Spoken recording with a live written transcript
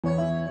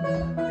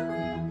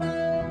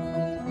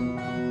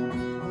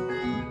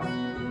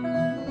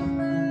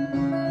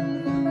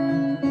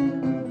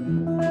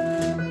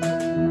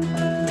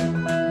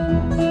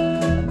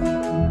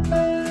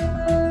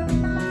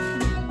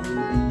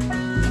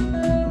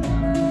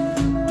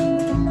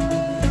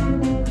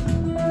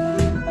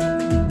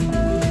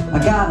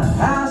got a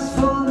house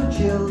full of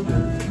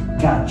children,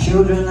 got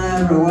children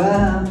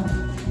everywhere,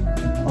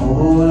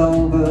 all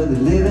over the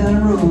living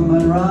room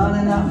and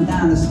running up and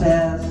down the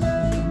stairs.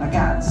 I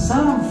got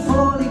some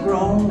fully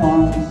grown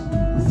ones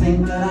who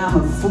think that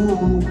I'm a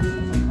fool.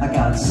 I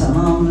got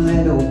some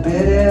little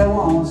bitty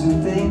ones who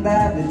think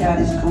that the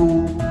daddy's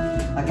cool.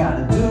 I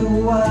gotta do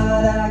what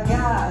I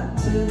got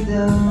to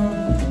do.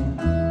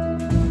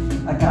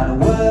 I gotta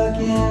work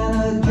in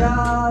a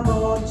job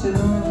or two.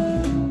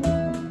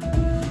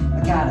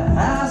 I got a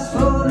house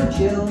full of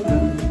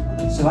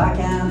children, so I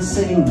can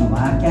sing them,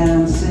 I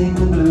can sing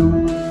the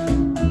blues.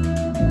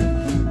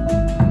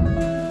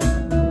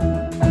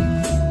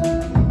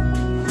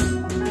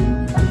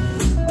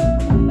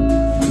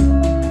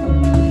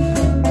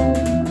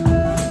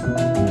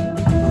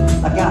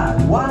 I got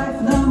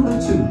wife number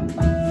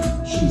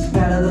 2, she's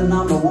better than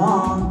number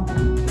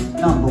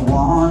 1. Number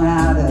 1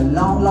 had a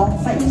long,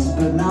 long face,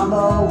 but number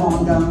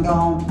 1 done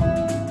gone.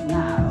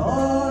 Now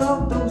all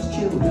of those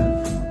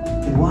children,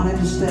 they wanted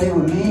to stay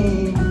with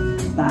me.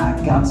 Now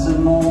I got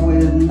some more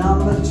with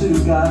number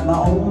 2, got my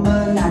own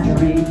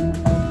menagerie.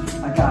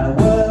 I gotta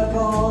work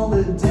all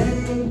the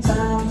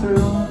daytime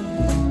through.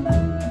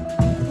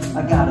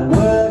 I gotta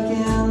work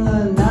in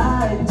the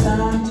night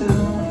time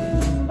too.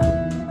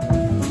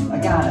 I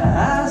got a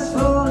house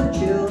full of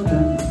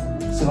children,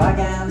 so I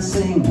can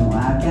sing, no,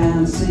 I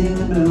can sing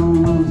the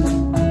blues.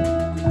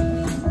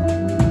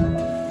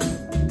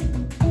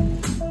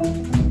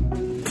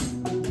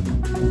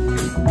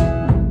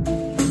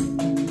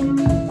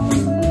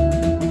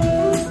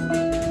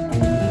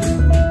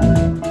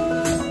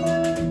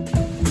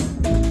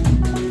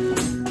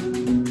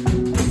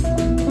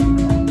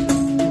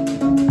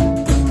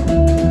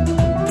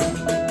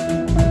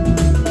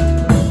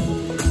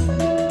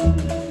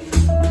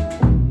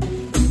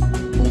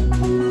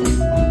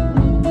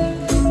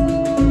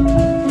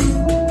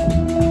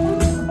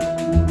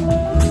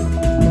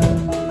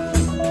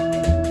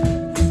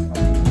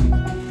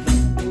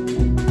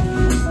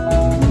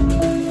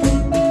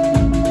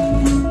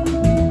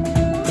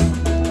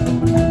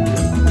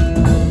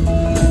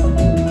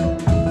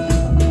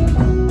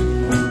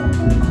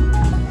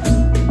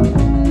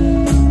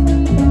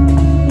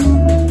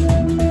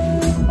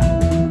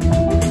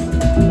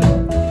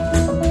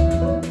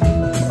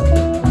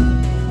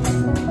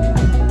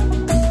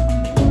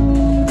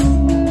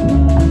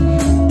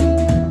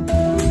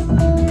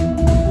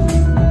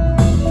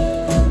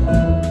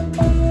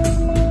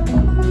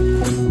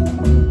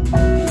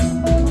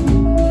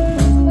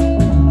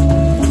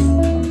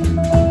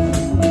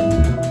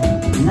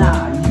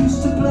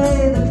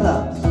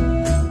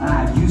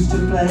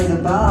 The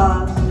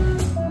bars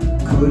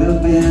could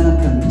have been a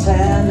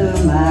contender,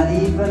 might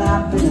even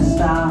have been a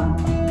star.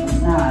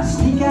 Now I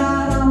sneak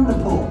out on the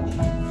porch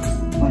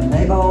when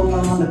they've all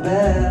gone to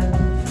bed,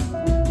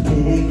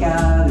 pick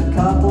out a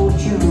couple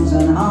tunes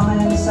and hum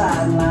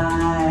inside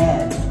my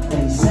head.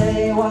 They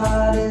say,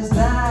 what is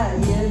that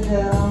you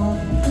do?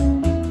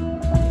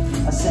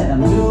 I said,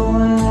 I'm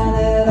doing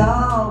it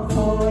all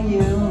for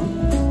you.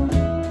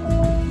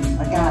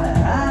 I got a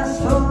house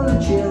full of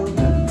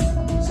children,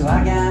 so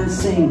I can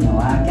sing, no,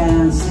 I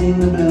can sing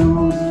the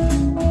blues.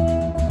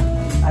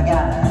 I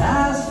got a